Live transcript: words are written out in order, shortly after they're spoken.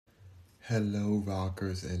Hello,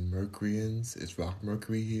 rockers and Mercuryans. It's Rock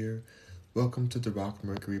Mercury here. Welcome to the Rock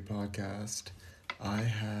Mercury podcast. I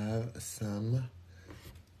have some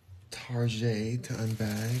Tarjay to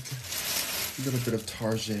unbag. A little bit of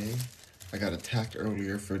Tarjay. I got attacked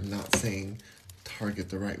earlier for not saying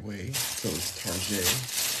Target the right way, so it's Tarjay.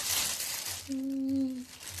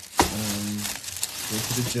 Went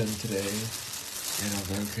to the gym today, and I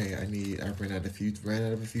was like, okay, I ran out of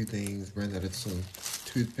a few things, ran out of some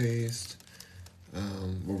toothpaste.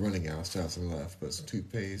 We're running out, still have some left, but some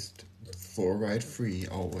toothpaste, fluoride free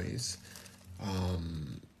always.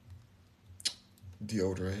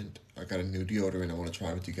 Deodorant. I got a new deodorant I want to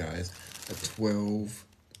try with you guys. A $13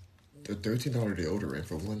 deodorant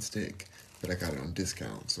for one stick, but I got it on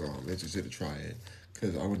discount, so I'm interested to try it.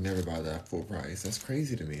 Because I would never buy that full price. That's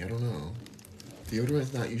crazy to me. I don't know.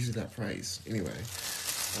 Deodorant's not usually that price. Anyway.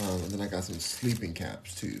 And then I got some sleeping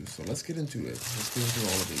caps too. So let's get into it. Let's get into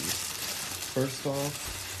all of these. First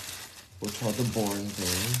off, we'll try the boring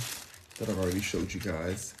thing that I've already showed you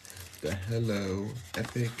guys. The Hello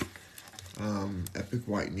Epic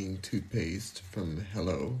Whitening Toothpaste from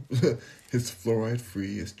Hello. It's fluoride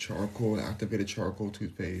free. It's charcoal, activated charcoal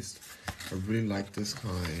toothpaste. I really like this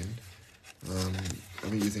kind. I've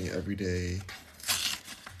been using it every day.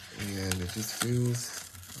 And it just feels,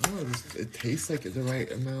 it tastes like the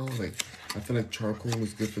right amount. Like, I feel like charcoal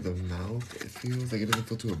is good for the mouth. It feels like it doesn't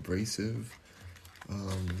feel too abrasive.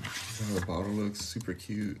 This is how the bottle looks, super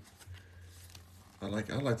cute. I like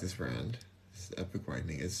this brand. It's Epic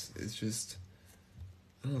Whitening. It's just,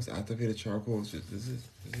 I don't know, it's activated charcoal. It's just,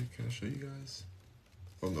 can I show you guys?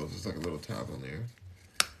 Oh no, there's like a little tab on there.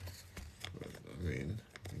 But, I mean,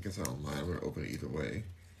 I guess I don't mind. I'm gonna open it either way.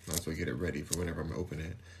 Might as well get it ready for whenever I'm gonna open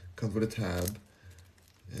it. Comes with a tab.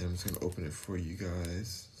 And I'm just gonna open it for you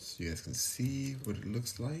guys so you guys can see what it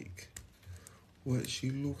looks like. What she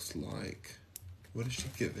looks like. What is she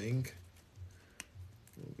giving?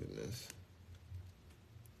 Oh goodness.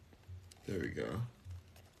 There we go.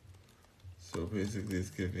 So basically it's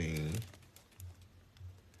giving,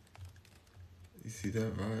 you see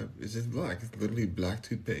that vibe? It's just black. It's literally black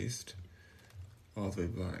toothpaste. All the way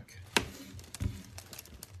black.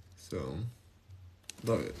 So,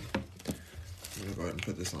 love it. I'm gonna go ahead and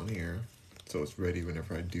put this on here so it's ready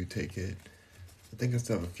whenever I do take it. I think I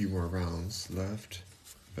still have a few more rounds left,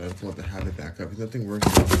 but I just want to have it back up. There's nothing worse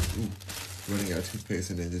than running out of toothpaste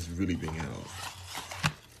and then just really being out.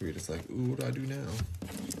 You're just like, ooh, what do I do now?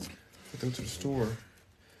 I go to the store,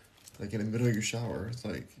 like in the middle of your shower. It's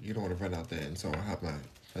like, you don't want to run out then, so I have my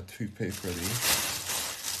toothpaste ready.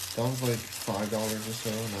 That was like $5 or so,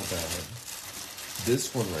 not bad.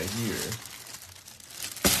 This one right here,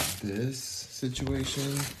 this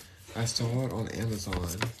situation, I saw it on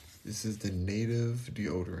Amazon. This is the Native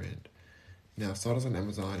deodorant. Now I saw this on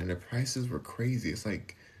Amazon and the prices were crazy. It's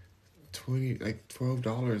like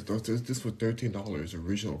 $12. This was $13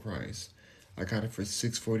 original price. I got it for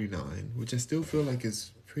 $6.49, which I still feel like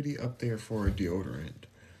is pretty up there for a deodorant.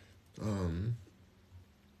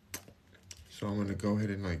 So I'm gonna go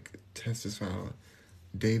ahead and like test this out.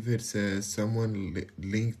 David says someone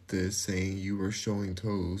linked this saying you were showing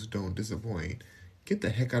toes. Don't disappoint. Get the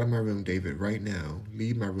heck out of my room, David, right now.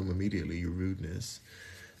 Leave my room immediately, you rudeness.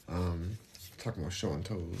 Talking about showing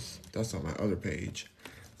toes. That's on my other page.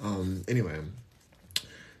 Anyway,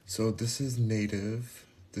 so this is Native.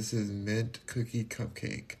 This is mint cookie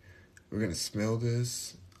cupcake. We're gonna smell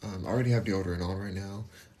this. I already have deodorant on right now.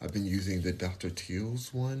 I've been using the Dr.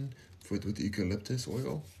 Teal's one with the eucalyptus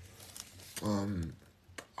oil.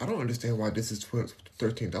 I don't understand why this is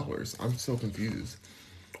 $13. I'm so confused.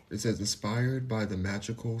 It says inspired by the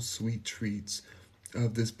magical sweet treats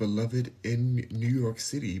of this beloved in New York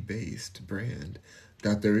City based brand.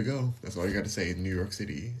 There we go. That's all you got to say. New York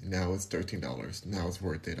City. Now it's $13. Now it's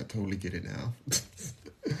worth it. I totally get it now.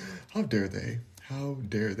 How dare they? How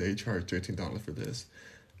dare they charge $13 for this?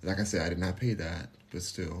 Like I said, I did not pay that, but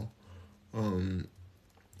still.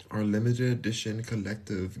 Our limited edition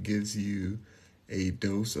collective gives you a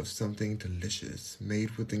dose of something delicious,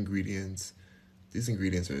 made with ingredients. These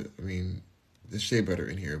ingredients are, there's shea butter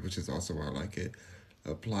in here, which is also why I like it.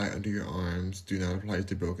 Apply under your arms. Do not apply it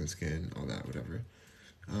to broken skin. All that, whatever.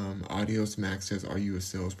 Adios Max says, are you a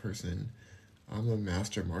salesperson? I'm a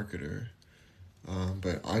master marketer.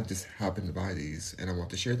 But I just happen to buy these, and I want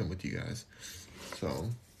to share them with you guys. So,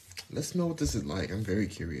 let's know what this is like. I'm very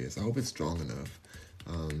curious. I hope it's strong enough.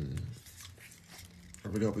 I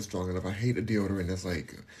really hope it's strong enough. I hate a deodorant that's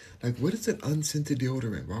like, what is an unscented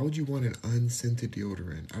deodorant? Why would you want an unscented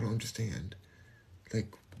deodorant? I don't understand.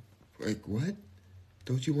 Like what?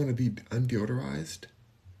 Don't you want to be undeodorized?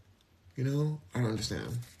 I don't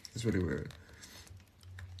understand. It's really weird.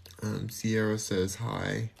 Sierra says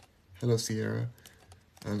hi. Hello, Sierra.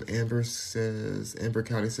 Amber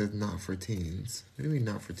Cowdy says not for teens. What do you mean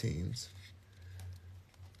not for teens?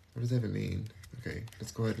 What does that even mean? Okay,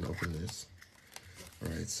 let's go ahead and open this.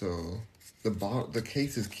 All right, so the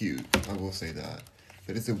case is cute. I will say that,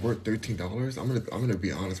 but is it worth $13? I'm gonna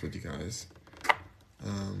be honest with you guys.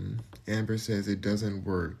 Amber says it doesn't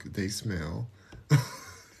work. They smell.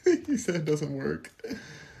 He said it doesn't work.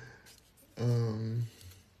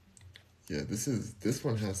 Yeah, this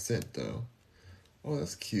one has scent though. Oh,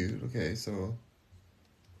 that's cute. Okay, so,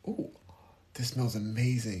 oh, this smells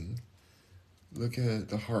amazing. Look at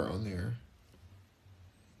the heart on there.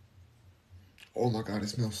 Oh my God, it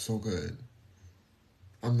smells so good.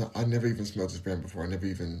 I never even smelled this brand before. I never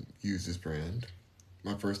even used this brand.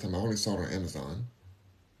 My first time, I only saw it on Amazon,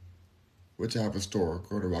 which I have a store.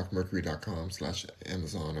 Go to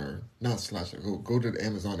rockmercury.com/Amazon, or not slash, go to the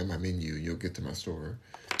Amazon in my menu. You'll get to my store.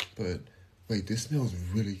 But wait, this smells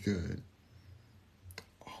really good.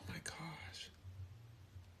 Oh my gosh.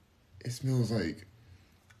 It smells like,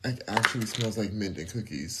 it actually smells like mint and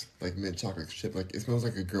cookies, like mint chocolate chip. Like, it smells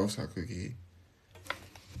like a Girl Scout cookie.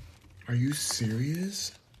 Are you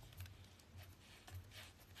serious?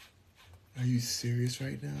 Are you serious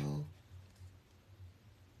right now?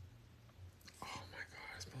 Oh my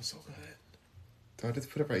God, it smells so good. Do I just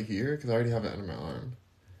put it right here? Because I already have it under my arm.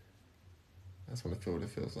 I just want to feel what it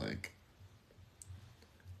feels like.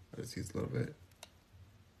 I just use a little bit.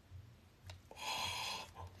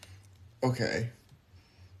 Okay.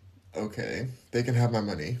 Okay. They can have my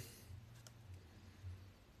money.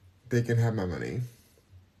 They can have my money.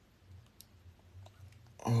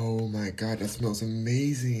 Oh my God, that smells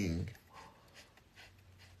amazing.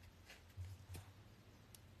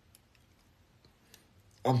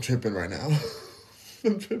 I'm tripping right now.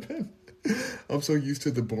 I'm tripping. I'm so used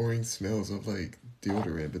to the boring smells of like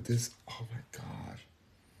deodorant, but this, oh my gosh.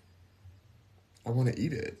 I want to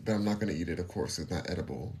eat it, but I'm not going to eat it, of course. It's not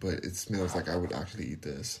edible, but it smells like I would actually eat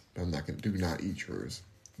this. But I'm not going to, do not eat yours.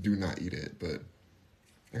 Do not eat it, but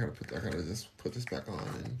I gotta just put this back on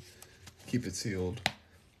and keep it sealed.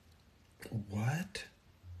 What?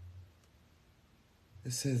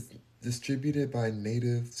 It says distributed by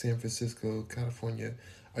Native, San Francisco, California.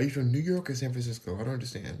 Are you from New York or San Francisco? I don't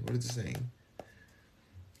understand. What is it saying?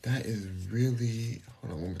 That is really...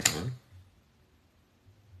 Hold on one more time.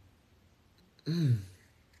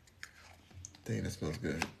 Dang, that smells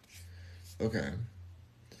good. Okay.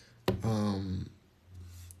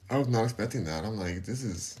 I was not expecting that. I'm like, this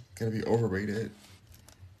is gonna be overrated.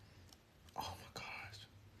 Oh my gosh.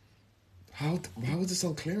 Why was this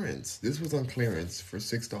on clearance? This was on clearance for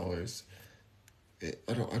 $6.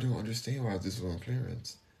 I don't understand why this was on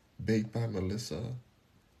clearance. Baked by Melissa.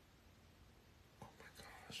 Oh my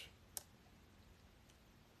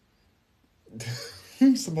gosh.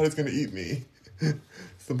 Somebody's gonna eat me.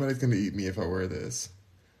 Somebody's gonna eat me if I wear this.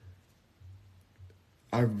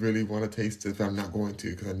 I really want to taste it, but I'm not going to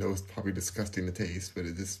because I know it's probably disgusting to taste, but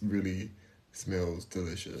it just really smells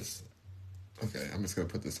delicious. Okay, I'm just gonna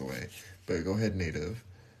put this away. But go ahead, Native.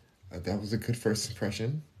 That was a good first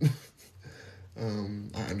impression.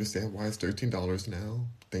 I understand why it's $13 now.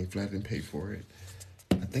 Thankfully I didn't pay for it.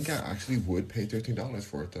 I think I actually would pay $13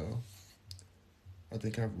 for it though. I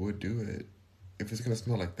think I would do it. If it's gonna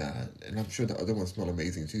smell like that, and I'm sure the other ones smell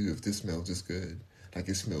amazing too, if this smells this good. Like,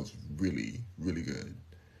 it smells really, really good.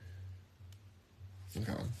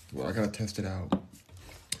 Okay, well, I gotta test it out.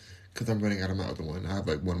 Because I'm running out of my other one. I have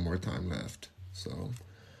like one more time left. So,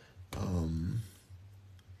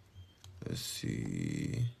 let's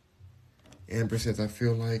see. Amber says, I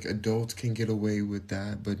feel like adults can get away with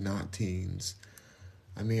that, but not teens.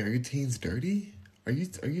 I mean, are your teens dirty? Are you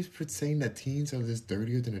saying that teens are just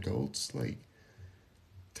dirtier than adults? Like,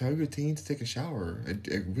 tell your teens to take a shower,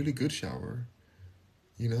 a really good shower,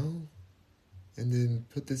 you know? And then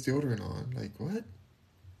put this deodorant on. Like, what?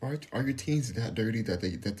 Are your teens that dirty that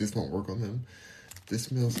this won't work on them? This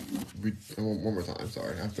smells... One more time,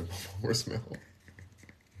 sorry. I have to one more smell.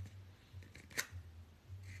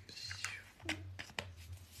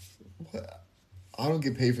 What? I don't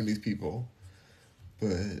get paid from these people,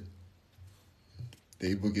 but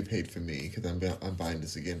they will get paid for me because I'm buying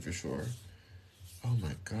this again for sure. Oh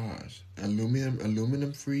my gosh.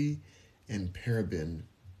 Aluminum free and paraben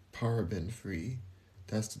free.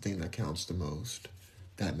 That's the thing that counts the most.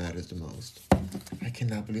 That matters the most. I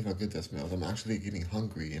cannot believe how good that smells. I'm actually getting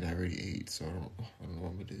hungry and I already ate, so I don't know what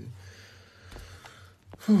I'm gonna do.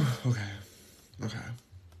 Whew, okay.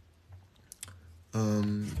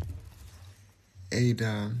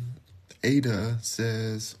 Ada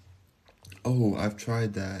says, Oh, I've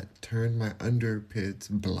tried that. Turned my underpits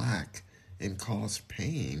black and caused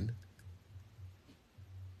pain.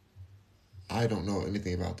 I don't know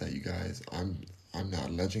anything about that, you guys. I'm not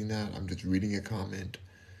alleging that. I'm just reading a comment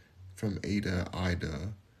from Ida. I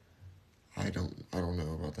don't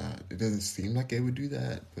know about that. It doesn't seem like it would do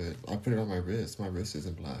that, but I put it on my wrist. My wrist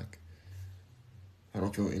isn't black. I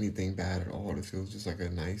don't feel anything bad at all. It feels just like a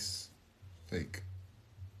nice, like,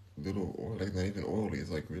 little oil, like not even oily. It's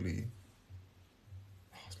like really,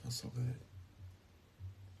 oh, it smells so good.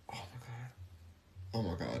 Oh my god. Oh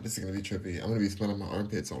my god, this is gonna be trippy. I'm gonna be smelling my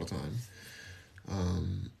armpits all the time.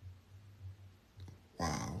 Um,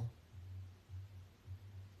 wow.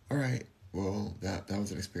 All right. Well, that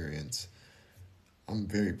was an experience. I'm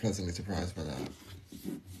very pleasantly surprised by that.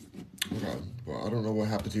 Okay. Well, I don't know what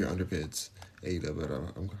happened to your underpits, Ada, but I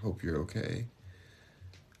hope you're okay.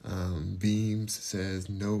 Beams says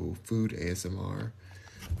no food ASMR.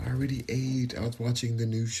 I already ate. I was watching the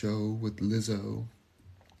new show with Lizzo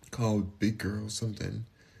called Big Girl something.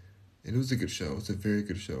 And it was a good show. It's a very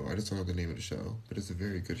good show. I just don't know the name of the show, but it's a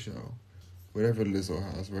very good show. Whatever Lizzo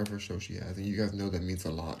has, whatever show she has, and you guys know that means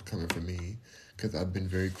a lot coming from me, because I've been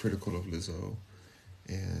very critical of Lizzo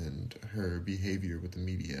and her behavior with the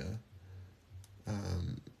media,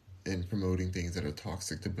 um, and promoting things that are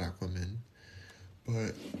toxic to black women.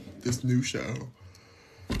 But this new show,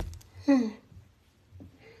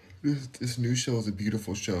 this new show is a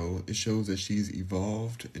beautiful show. It shows that she's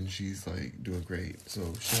evolved and she's like doing great. So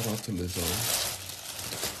shout out to Lizzo.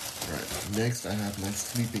 All right, next I have my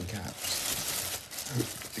sleeping caps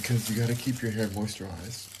because you gotta keep your hair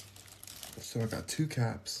moisturized. So I got two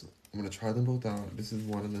caps. I'm gonna try them both out. This is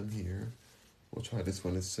one of them here. We'll try this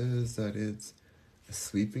one. It says that it's a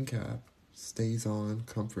sleeping cap, stays on,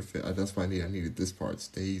 comfort fit. That's what I need. I needed this part,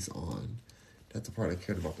 stays on. That's the part I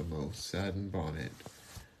cared about the most. Satin bonnet.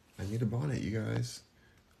 I need a bonnet, you guys.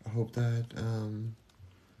 I hope that,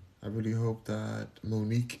 I really hope that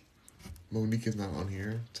Monique is not on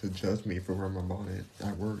here to judge me for wearing my bonnet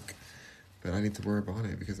at work. But I need to wear a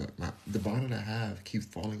bonnet because the bonnet I have keeps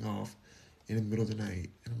falling off in the middle of the night.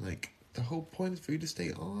 And I'm like, the whole point is for you to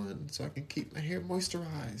stay on so I can keep my hair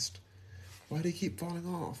moisturized. Why do they keep falling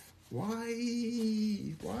off?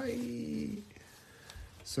 Why? Why?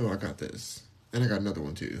 So I got this. And I got another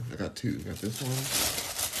one too. I got two. I got this one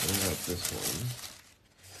and I got this one.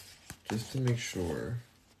 Just to make sure.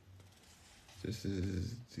 This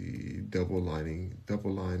is the double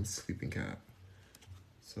line sleeping cap.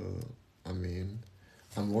 So, I mean,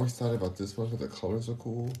 I'm more excited about this one because the colors are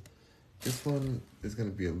cool. This one is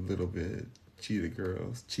gonna be a little bit cheetah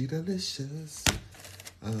girls. Cheetah-licious.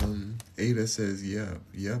 Ada says,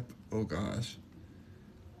 yep. Oh gosh.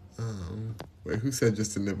 Wait, who said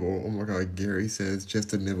just a nibble? Oh my god, Gary says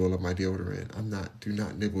just a nibble of my deodorant. Do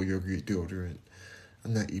not nibble your deodorant.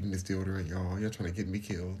 I'm not eating this deodorant, y'all. Y'all trying to get me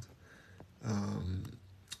killed.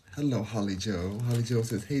 Hello, Holly Joe. Holly Joe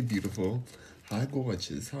says, hey, beautiful. Hi,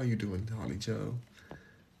 gorgeous. How you doing, Holly Joe?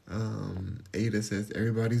 Ada says,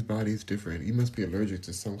 everybody's body is different. You must be allergic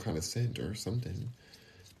to some kind of scent or something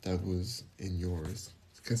that was in yours.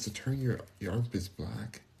 Because to turn your armpits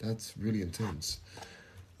black, that's really intense.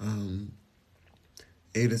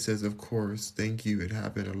 Ada says, of course, thank you. It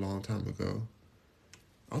happened a long time ago.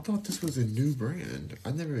 I thought this was a new brand.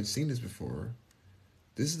 I've never even seen this before.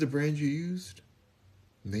 This is the brand you used?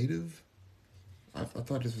 Native? I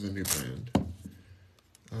thought this was a new brand.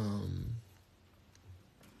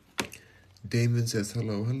 Damon says,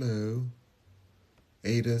 hello.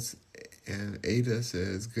 Ada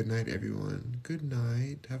says, good night, everyone. Good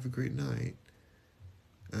night. Have a great night.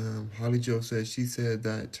 Holly Joe says, she said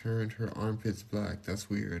that turned her armpits black. That's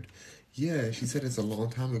weird. Yeah, she said it's a long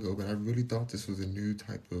time ago, but I really thought this was a new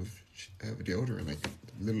type of deodorant, like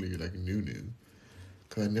literally like new.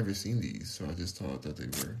 Because I'd never seen these, so I just thought that they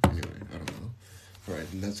were. Anyway, I don't know. All right,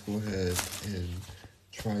 let's go ahead and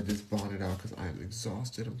try this bonnet out because I'm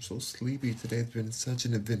exhausted. I'm so sleepy. Today's been such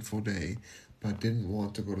an eventful day, but I didn't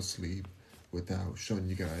want to go to sleep without showing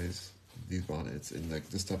you guys these bonnets and like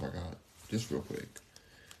the stuff I got. Just real quick.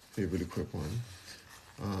 A really quick one.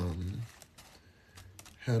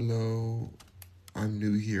 Hello, I'm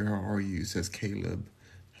new here. How are you? Says Caleb.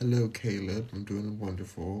 Hello, Caleb. I'm doing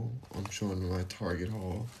wonderful. I'm showing my Target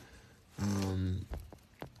haul.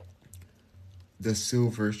 The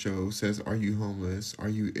Silver Show says, are you homeless? Are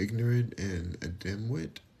you ignorant and a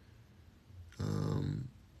dimwit?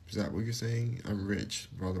 Is that what you're saying? I'm rich,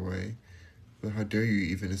 by the way. But how dare you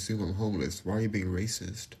even assume I'm homeless? Why are you being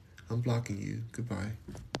racist? I'm blocking you. Goodbye.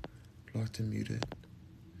 Blocked and muted.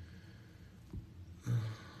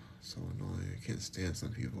 So annoying. I can't stand some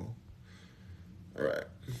people. Alright.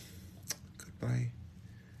 Bye.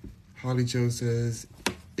 Holly Joe says,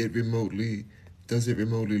 does it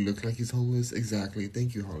remotely look like he's homeless? Exactly.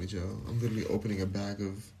 Thank you, Holly Joe. I'm literally opening a bag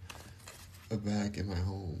in my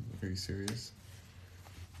home. Are you serious?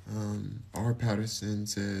 R. Patterson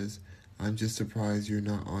says, I'm just surprised you're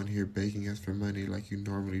not on here begging us for money like you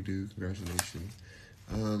normally do. Congratulations.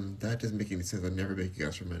 That doesn't make any sense. I never beg you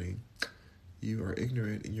guys for money. You are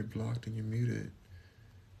ignorant and you're blocked and you're muted.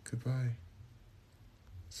 Goodbye.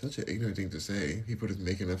 Such an ignorant thing to say. People just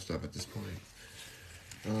making up stuff at this point.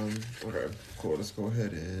 Okay, cool. Let's go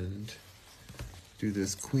ahead and do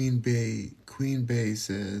this. Queen Bay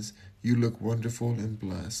says, you look wonderful and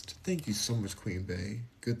blessed. Thank you so much, Queen Bay.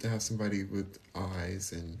 Good to have somebody with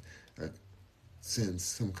eyes and sense,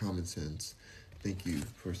 some common sense. Thank you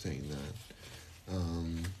for saying that.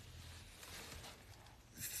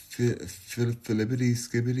 Philippity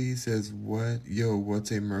Skibbity says,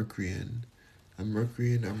 what's a Mercuryan? A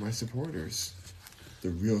Mercuryan are my supporters. The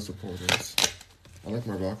real supporters. I like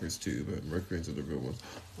my rockers too, but Mercuryans are the real ones.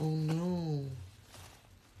 Oh no.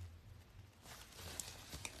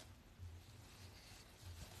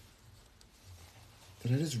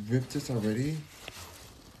 Did I just rip this already?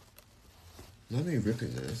 Not me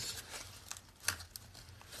ripping this.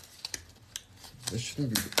 This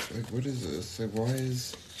shouldn't be, like, what is this? Like, why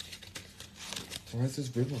is this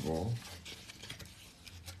rippable?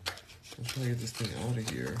 I'm trying to get this thing out of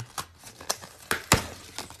here.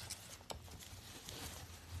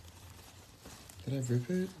 Did I rip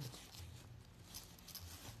it?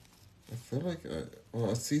 I feel like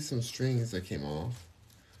I see some strings that came off.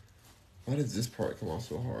 Why does this part come off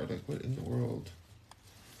so hard? Like, what in the world?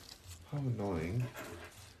 How annoying.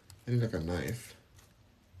 I need like a knife.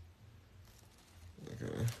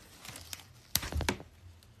 Okay.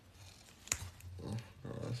 Oh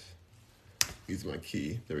gosh. Use my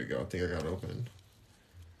key. There we go. I think I got it open.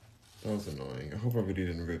 That was annoying. I hope I really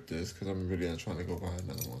didn't rip this because I'm really trying to go buy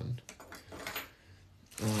another one.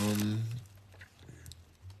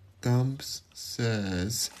 Thumps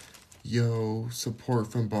says, yo,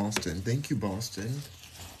 support from Boston. Thank you, Boston.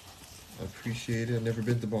 I appreciate it. I've never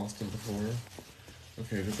been to Boston before.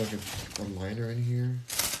 Okay, there's like a liner in here.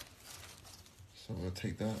 So I'm going to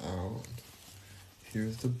take that out.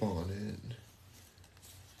 Here's the bonnet.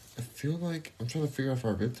 I feel like I'm trying to figure out if I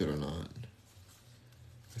ripped it or not.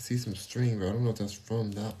 I see some string, but I don't know if that's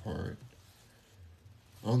from that part.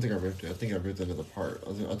 I don't think I ripped it. I think I ripped another part.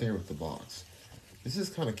 I think I ripped the box. This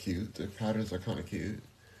is kind of cute. The patterns are kind of cute.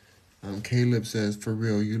 Caleb says, for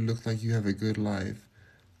real, you look like you have a good life.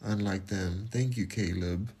 Unlike them. Thank you,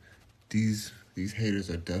 Caleb. These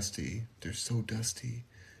haters are dusty. They're so dusty.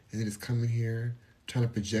 And they just come in here trying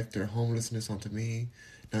to project their homelessness onto me.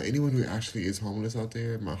 Now, anyone who actually is homeless out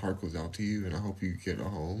there, my heart goes out to you, and I hope you get a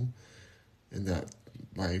home and that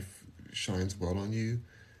life shines well on you.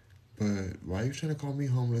 But why are you trying to call me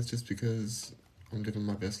homeless just because I'm living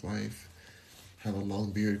my best life? Have a long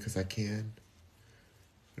beard because I can.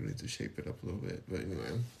 I need to shape it up a little bit. But anyway,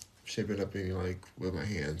 shape it up in like with my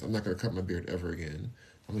hands. I'm not going to cut my beard ever again.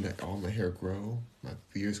 I'm going to let all my hair grow. My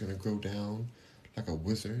beard's going to grow down like a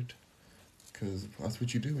wizard. Because that's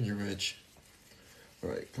what you do when you're rich.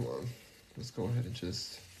 Alright, come on. Let's go ahead and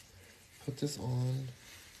just put this on.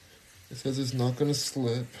 It says it's not going to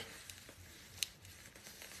slip.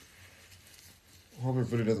 I hope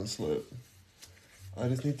it really doesn't slip. I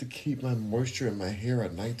just need to keep my moisture in my hair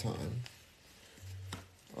at nighttime.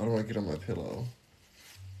 I don't want to get on my pillow.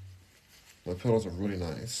 My pillows are really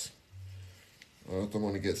nice. I don't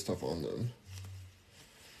want to get stuff on them.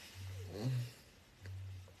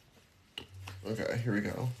 Okay, here we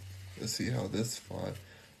go. Let's see how this fly.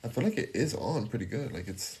 I feel like it is on pretty good. Like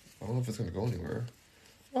I don't know if it's going to go anywhere.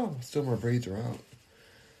 Oh, still my braids are out.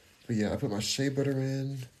 But yeah, I put my shea butter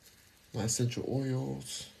in. My essential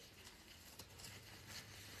oils.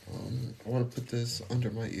 I want to put this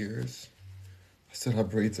under my ears. I still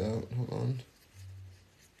have braids out. Hold on.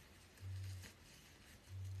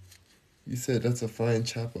 You said that's a fine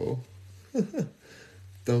chapo.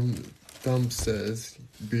 Thumb says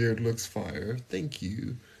beard looks fire. Thank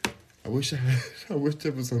you. I wish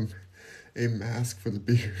there was a mask for the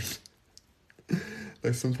beard.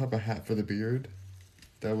 Like some type of hat for the beard.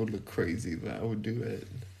 That would look crazy, but I would do it.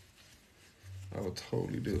 I would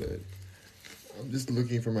totally do it. I'm just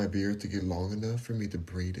looking for my beard to get long enough for me to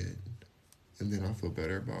braid it. And then I'll feel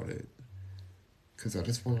better about it. Because I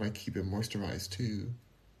just want to like keep it moisturized too.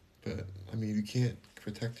 But, I mean, you can't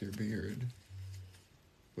protect your beard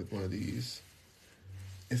with one of these.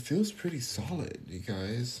 It feels pretty solid, you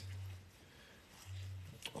guys.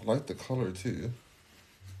 I like the color too.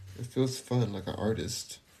 It feels fun, like an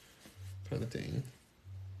artist kind of thing.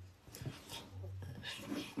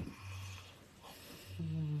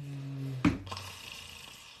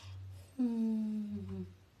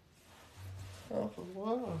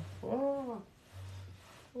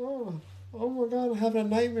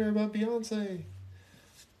 having a nightmare about Beyonce.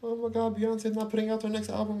 Oh my god, Beyonce's not putting out their next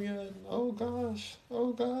album yet. Oh gosh.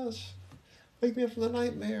 Oh gosh. Wake me up from the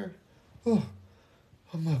nightmare. Oh,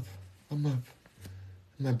 I'm up. I'm up.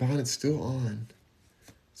 My bonnet's still on.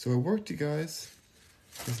 So it worked, you guys.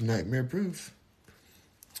 It's nightmare proof.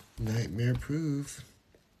 Nightmare proof.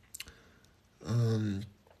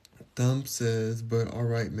 Thump says, but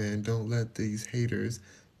alright, man, don't let these haters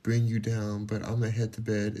bring you down. But I'm gonna head to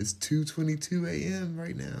bed. It's 2:22 a.m.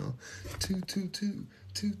 right now. 2:22,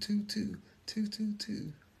 2:22,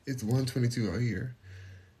 2:22. It's 1:22 out here.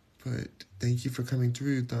 But thank you for coming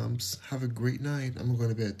through, Thumps. Have a great night. I'm gonna go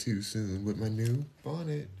to bed too soon with my new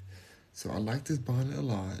bonnet. So I like this bonnet a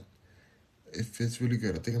lot. It fits really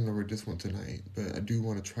good. I think I'm gonna wear this one tonight. But I do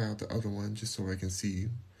want to try out the other one just so I can see.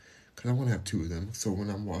 Because I want to have two of them. So when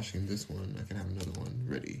I'm washing this one, I can have another one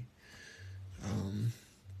ready.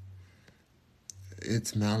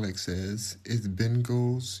 It's Malik says, is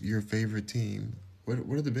Bengals your favorite team? What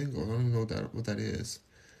are the Bengals? I don't even know what that is.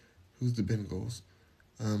 Who's the Bengals?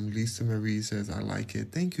 Lisa Marie says, I like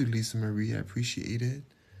it. Thank you, Lisa Marie. I appreciate it.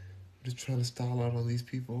 I'm just trying to style out on these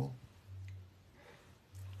people.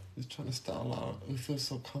 Just trying to style out. It feels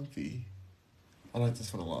so comfy. I like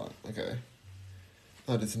this one a lot. Okay.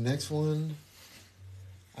 Now this next one,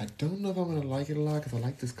 I don't know if I'm going to like it a lot because I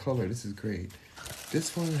like this color. This is great.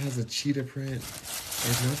 This one has a cheetah print.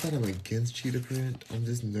 It's not that I'm against cheetah print. I'm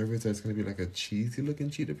just nervous that it's going to be like a cheesy looking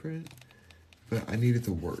cheetah print. But I need it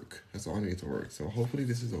to work. That's all I need it to work. So hopefully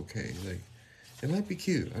this is okay. Like, it might be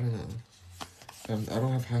cute. I don't know. I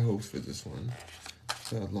don't have high hopes for this one.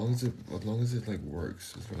 So as long as it like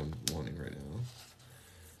works is what I'm wanting right now.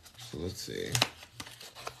 So let's see.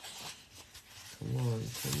 Come on.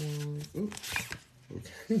 Ooh.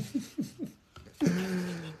 Okay.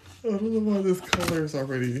 I don't know why this color is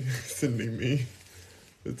already sending me.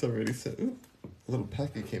 It's already sent. Ooh, a little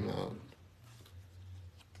packet came out.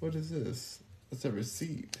 What is this? It's a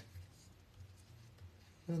receipt.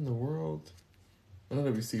 What in the world? Not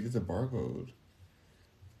a receipt, it's a barcode.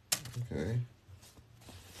 Okay.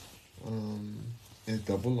 It's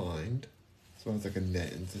double lined. So it has like a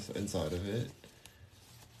net inside of it.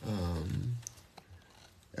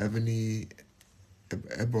 Ebony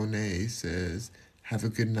Ebone says, have a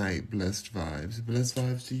good night, blessed vibes. Blessed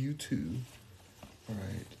vibes to you too.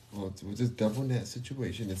 Alright. Well, it's with this double net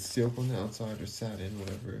situation. It's silk on the outside or satin,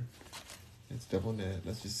 whatever. It's double net.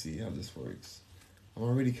 Let's just see how this works. I'm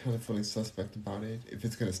already kind of feeling suspect about it. If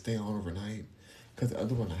it's going to stay on overnight. Because the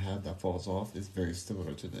other one I have that falls off is very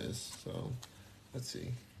similar to this. So, let's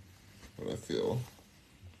see what I feel.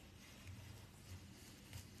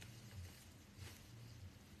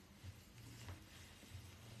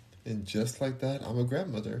 And just like that, I'm a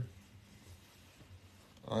grandmother.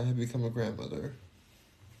 I have become a grandmother.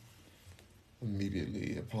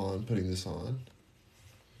 Immediately upon putting this on.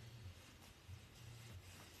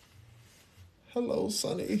 Hello,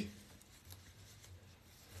 Sonny.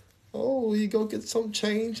 Oh, will you go get some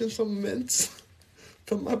change and some mints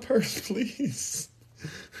from my purse, please?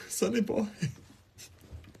 Sonny boy.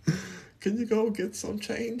 Can you go get some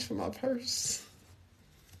change from my purse?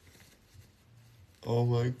 Oh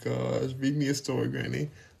my gosh. Read me a story, Granny.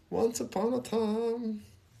 Once upon a time,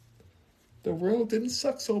 the world didn't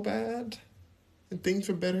suck so bad. And things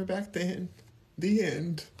were better back then. The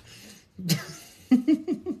end.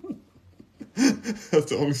 That's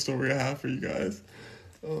the only story I have for you guys.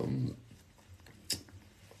 Oh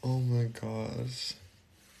my gosh.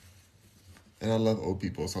 And I love old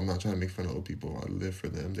people, so I'm not trying to make fun of old people. I live for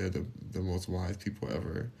them. They're the most wise people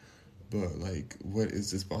ever. But, like, what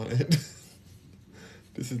is this bonnet?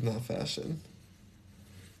 This is not fashion.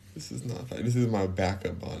 This is not fashion. This is my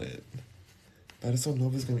backup bonnet. But I just don't know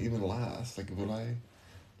if it's going to even last. Like, will I...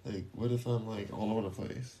 Like, what if I'm, like, all over the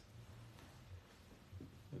place?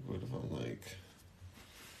 Like, what if I'm, like...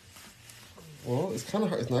 Well, it's kind of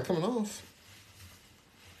hard. It's not coming off.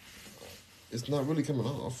 It's not really coming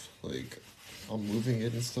off. Like, I'm moving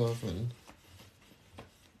it and stuff, and...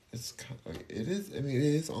 It's kind of... Like, it is... I mean, it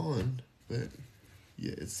is on. But,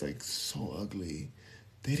 yeah, it's, like, so ugly.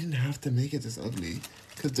 They didn't have to make it this ugly.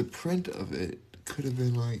 Because the print of it could have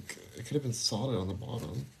been, like... It could have been solid on the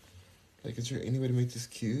bottom. Like, is there any way to make this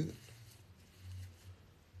cute?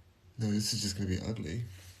 No, this is just going to be ugly.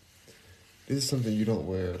 This is something you don't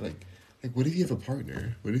wear. Like, what if you have a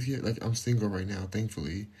partner? What if you... Like, I'm single right now,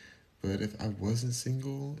 thankfully. But if I wasn't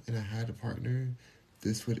single and I had a partner,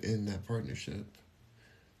 this would end that partnership.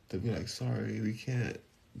 They'd be like, sorry,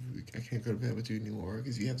 I can't go to bed with you anymore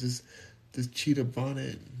because you have this cheetah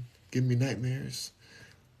bonnet giving me nightmares.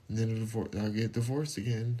 And then I'll get divorced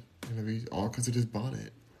again. And it'll be all because of this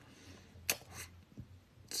bonnet.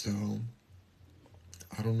 So,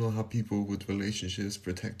 I don't know how people with relationships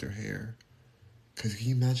protect their hair. Because can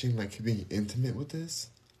you imagine, like, being intimate with this?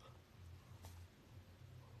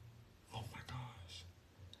 Oh my gosh.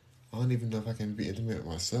 I don't even know if I can be intimate with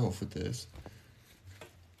myself with this.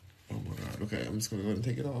 Oh my god. Okay, I'm just going to go ahead and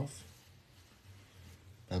take it off.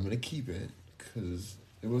 I'm going to keep it because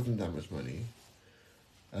it wasn't that much money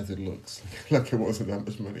as it looks. Like it wasn't that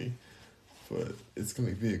much money. But it's going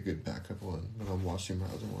to be a good backup one when I'm washing my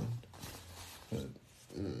other one. But,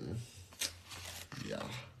 yeah.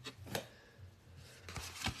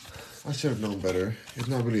 I should have known better. It's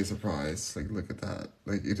not really a surprise. Like, look at that.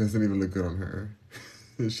 Like, it doesn't even look good on her.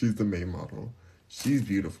 She's the main model. She's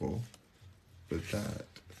beautiful. But that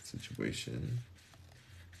situation,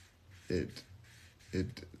 it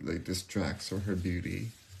like distracts from her beauty.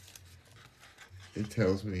 It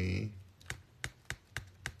tells me,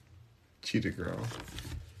 cheetah girl.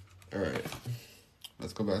 All right,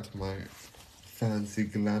 let's go back to my fancy,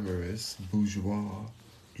 glamorous, bourgeois,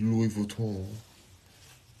 Louis Vuitton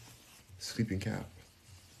sleeping cap.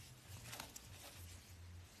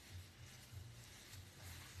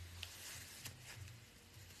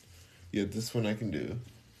 Yeah, this one I can do.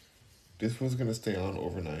 This one's gonna stay on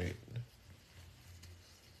overnight.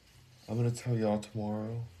 I'm gonna tell y'all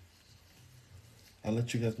tomorrow. I'll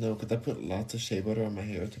let you guys know because I put lots of shea butter on my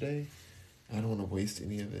hair today. I don't want to waste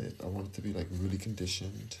any of it. I want it to be like really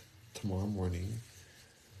conditioned tomorrow morning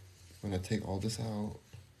when I take all this out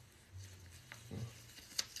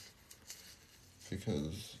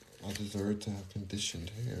because I deserve to have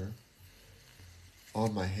conditioned hair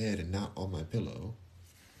on my head and not on my pillow.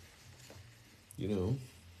 You know?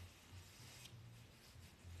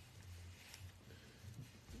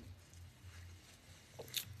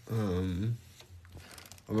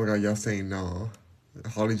 Oh my god, y'all saying nah.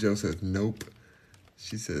 Holly Joe says nope.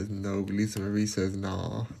 She says no. Lisa Marie says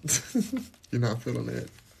nah. You're not feeling it.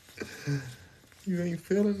 You ain't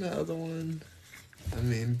feeling the other one. I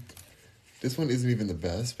mean, this one isn't even the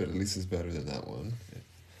best, but at least it's better than that one.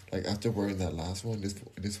 Like after wearing that last one,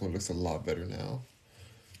 this one looks a lot better now.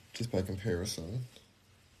 Just by comparison.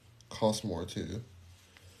 Costs more too.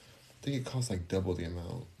 I think it costs like double the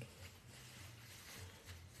amount.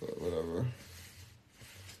 But whatever.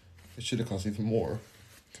 It should have cost even more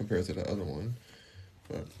compared to the other one.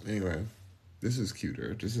 But anyway, this is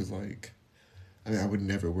cuter. This is like, I mean, I would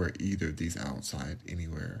never wear either of these outside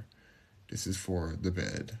anywhere. This is for the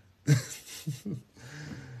bed.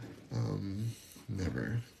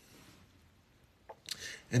 Never.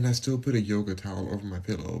 And I still put a yoga towel over my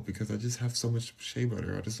pillow because I just have so much shea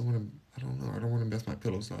butter. I just don't want to, I don't know, I don't want to mess my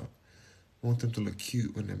pillows up. I want them to look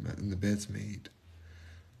cute when the bed's made,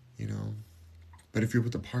 you know? But if you're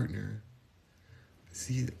with a partner,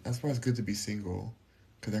 see, that's why it's good to be single.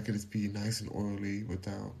 Because I could just be nice and oily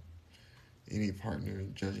without any partner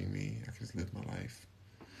judging me. I could just live my life.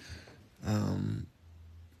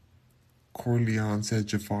 Corleone says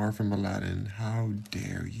Jafar from Aladdin. How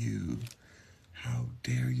dare you? How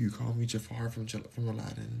dare you call me Jafar from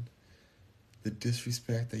Aladdin? The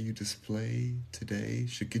disrespect that you display today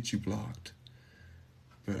should get you blocked.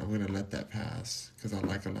 But I'm going to let that pass because I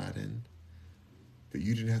like Aladdin. But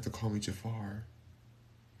you didn't have to call me Jafar.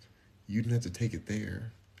 You didn't have to take it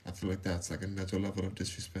there. I feel like that's like another level of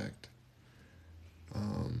disrespect.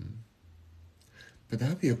 But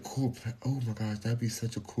that'd be a cool oh my gosh, that'd be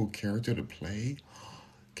such a cool character to play.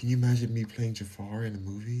 Can you imagine me playing Jafar in a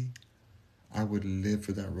movie? I would live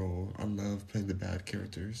for that role. I love playing the bad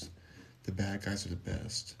characters. The bad guys are the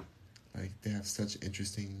best. Like, they have such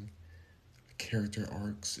interesting character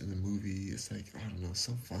arcs in the movie. It's like, I don't know,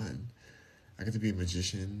 so fun. I get to be a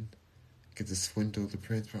magician. I get to swindle the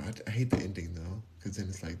prince. But I hate the ending, though. Because then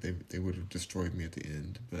it's like they would have destroyed me at the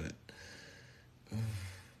end. But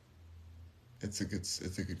it's a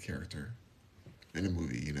good character in a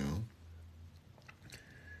movie, you know.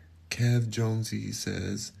 Kev Jonesy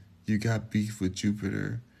says, you got beef with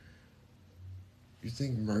Jupiter. You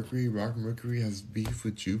think Rock Mercury has beef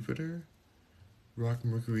with Jupiter? Rock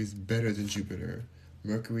Mercury is better than Jupiter.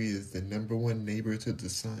 Mercury is the number one neighbor to the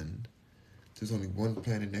sun. There's only one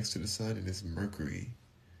planet next to the sun, and it's Mercury.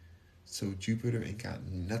 So Jupiter ain't got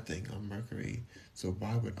nothing on Mercury. So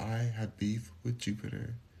why would I have beef with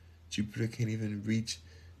Jupiter? Jupiter can't even reach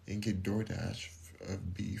and get DoorDash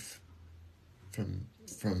of beef from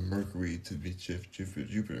Mercury to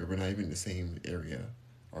Jupiter. We're not even in the same area,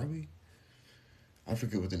 are we? I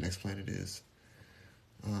forget what the next planet is.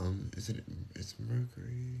 It's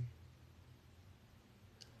Mercury.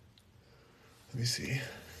 Let me see.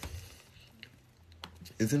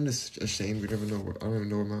 Isn't it a shame we never know I don't even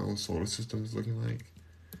know what my own solar system is looking like?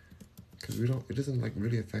 because it doesn't like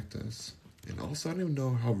really affect us. And also, I don't even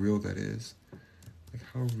know how real that is. Like,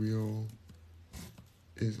 how real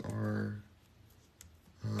is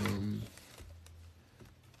um,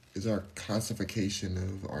 our classification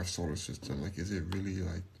of our solar system? Like, is it really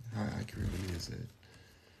like, how accurate really is it?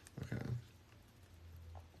 Okay.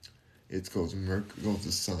 It goes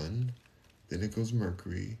the sun, then it goes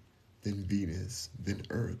Mercury, then Venus, then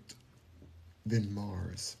Earth, then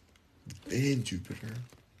Mars, then Jupiter.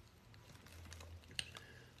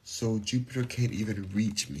 So Jupiter can't even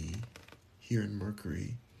reach me here in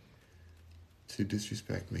Mercury to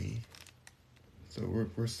disrespect me. So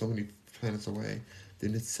we're so many planets away.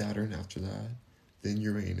 Then it's Saturn after that, then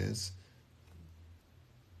Uranus,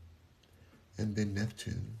 and then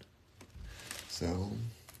Neptune. So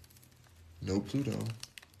no Pluto.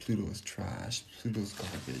 Pluto is trash. Pluto's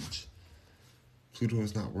garbage. Pluto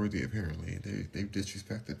is not worthy, apparently. They've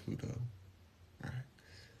disrespected Pluto. Alright.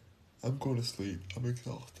 I'm going to sleep. I'm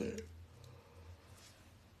exhausted.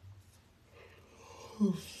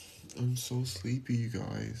 I'm so sleepy, you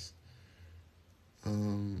guys.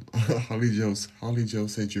 Holly Joe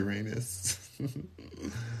said Uranus.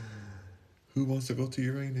 Who wants to go to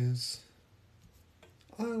Uranus?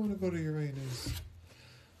 I want to go to Uranus.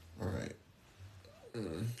 Alright.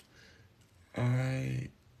 I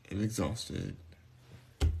am exhausted.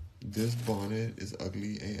 This bonnet is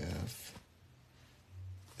ugly AF.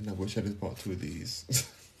 And I wish I just bought 2 of these.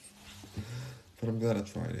 But I'm glad I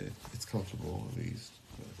tried it. It's comfortable at least.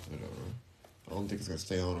 But whatever. I don't think it's going to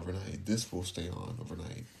stay on overnight. This will stay on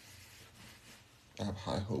overnight. I have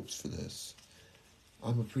high hopes for this.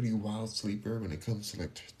 I'm a pretty wild sleeper when it comes to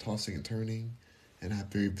like tossing and turning. And I have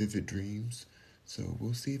very vivid dreams. So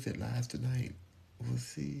we'll see if it lasts tonight. We'll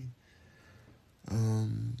see.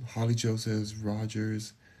 Holly Joe says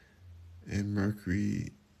Rogers and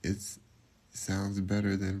Mercury, it sounds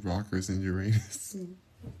better than Rockers and Uranus.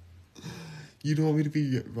 You don't want me to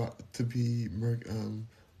be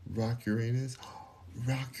Rock Uranus?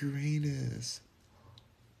 Rock Uranus.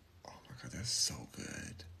 Oh my god, that's so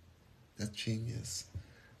good. That's genius.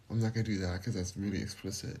 I'm not gonna do that because that's really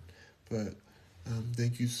explicit. But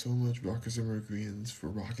thank you so much, Rockers and Mercuryans, for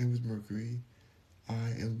rocking with Mercury.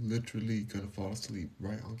 I am literally gonna fall asleep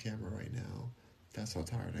right on camera right now. That's how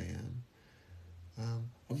tired I am.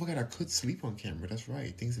 Oh my god, I could sleep on camera. That's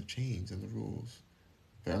right. Things have changed in the rules.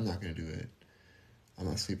 But I'm not gonna do it. I'm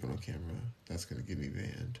not sleeping on camera. That's gonna get me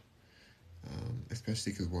banned.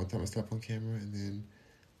 Especially because one time I slept on camera and then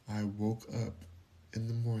I woke up in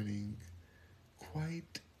the morning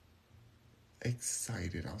quite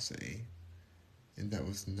excited, I'll say. And that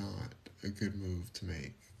was not a good move to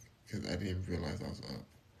make because I didn't realize I was up.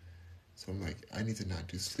 So I'm like, I need to not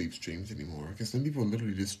do sleep streams anymore because some people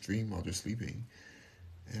literally just stream while they're sleeping.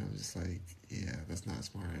 And I'm just like, yeah, that's not a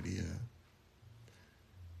smart idea.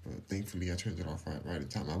 But thankfully I turned it off right in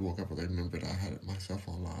time. I woke up and I remembered I had myself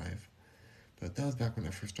on live. But that was back when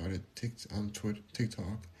I first started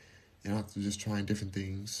TikTok. And I was just trying different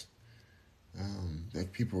things.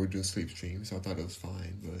 Like people were doing sleep streams, so I thought it was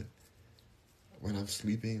fine. But when I'm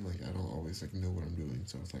sleeping, like I don't always like know what I'm doing.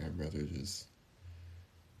 So it's like I'd rather just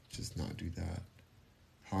not do that.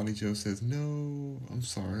 Holly Joe says, no, I'm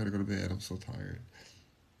sorry, I gotta go to bed. I'm so tired.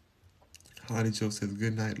 Holly Joe says,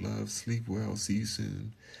 good night, love. Sleep well. See you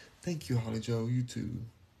soon. Thank you, Holly Joe. You too.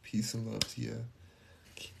 Peace and love to you.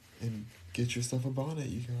 And get yourself a bonnet,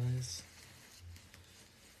 you guys.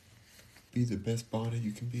 Be the best bonnet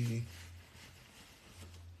you can be.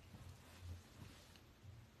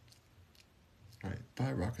 Alright,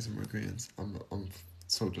 bye, Rockers and Mercuryans. I'm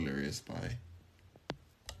so delirious. Bye.